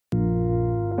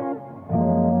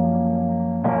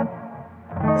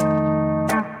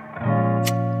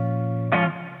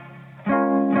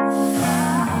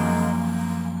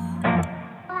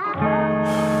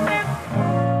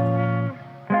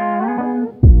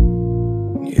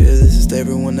to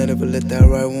everyone that ever let that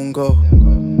right one go.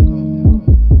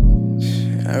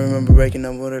 I remember breaking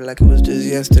up with her like it was just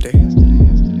yesterday.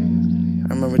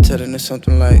 I remember telling her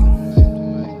something like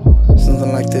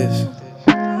this.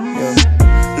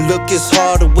 Yeah. Look, it's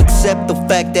hard to accept the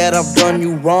fact that I've done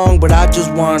you wrong, but I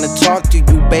just wanna talk to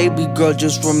you, baby girl,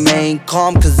 just remain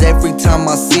calm. Cause every time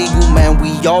I see you, man,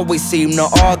 we always seem to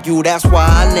argue. That's why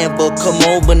I never come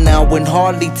over now and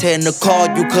hardly tend to call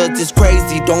you. Cause it's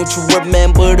crazy, don't you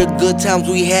remember the good times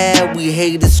we had? We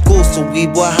hated school, so we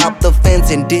would hop the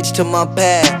fence and ditch to my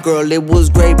path. Girl, it was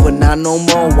great, but not no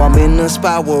more. I'm in a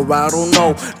spot where I don't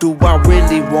know, do I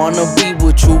really wanna be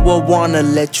with you or wanna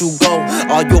let you go?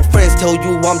 All your friends tell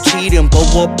you I'm cheating, but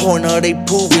what point are they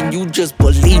proving? You just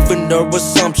believe in their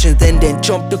assumptions and then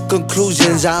jump to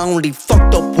conclusions. I only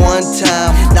fucked up one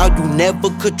time, now you never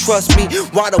could trust me.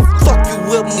 Why the fuck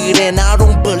you with me then? I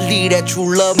don't believe that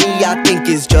you love me. I think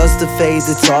it's just a phase,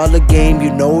 it's all a game.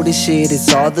 You know this shit,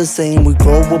 it's all the same. We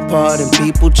grow apart and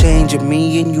people change, and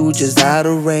me and you just out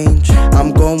of range.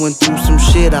 I'm going through some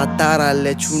shit, I thought I'd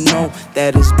let you know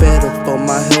that it's better for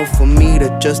my health for me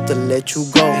to just to let you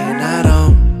go. And I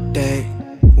don't think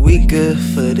we good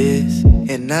for this,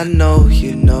 and I know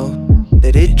you know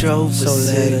that it drove us sick.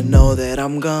 So let her know that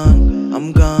I'm gone,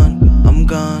 I'm gone, I'm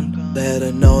gone. Let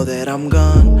her know that I'm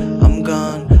gone, I'm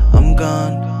gone, I'm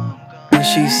gone. And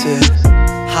she said,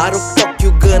 how the fuck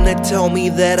you gonna tell me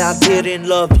that I didn't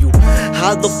love you?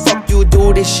 How the fuck you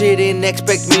do this shit and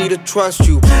expect me to trust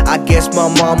you? I guess my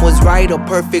mom was right, a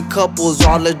perfect couple's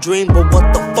all a dream. But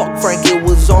what the fuck, Frank, it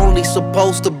was only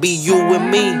supposed to be you and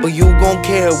me. But you gon'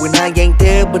 care when I ain't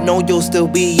there, but know you'll still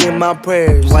be in my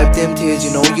prayers. Wipe them tears,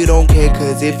 you know you don't care,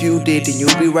 cause if you did, then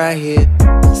you'll be right here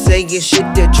saying shit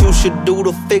that you should do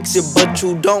to fix it, but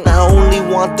you don't. I only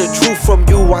want the truth from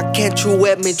you, why can't you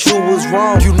admit you was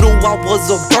wrong? You knew I was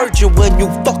a virgin when you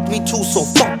fucked me too, so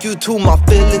fuck you too. My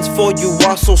feelings for you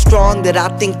are so strong that I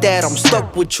think that I'm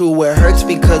stuck with you. It hurts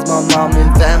because my mom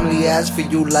and family ask for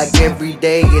you like every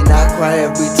day, and I cry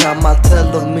every time I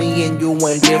tell them me and you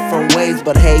went different ways.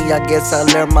 But hey, I guess I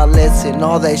learned my lesson.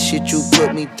 All that shit you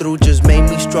put me through just made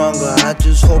me stronger. I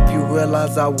just hope you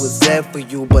realize I was there for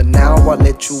you, but now I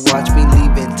let you watch me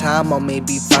leave in time, or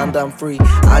maybe find I'm free.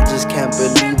 I just can't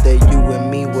believe that you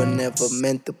and me were never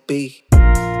meant to be.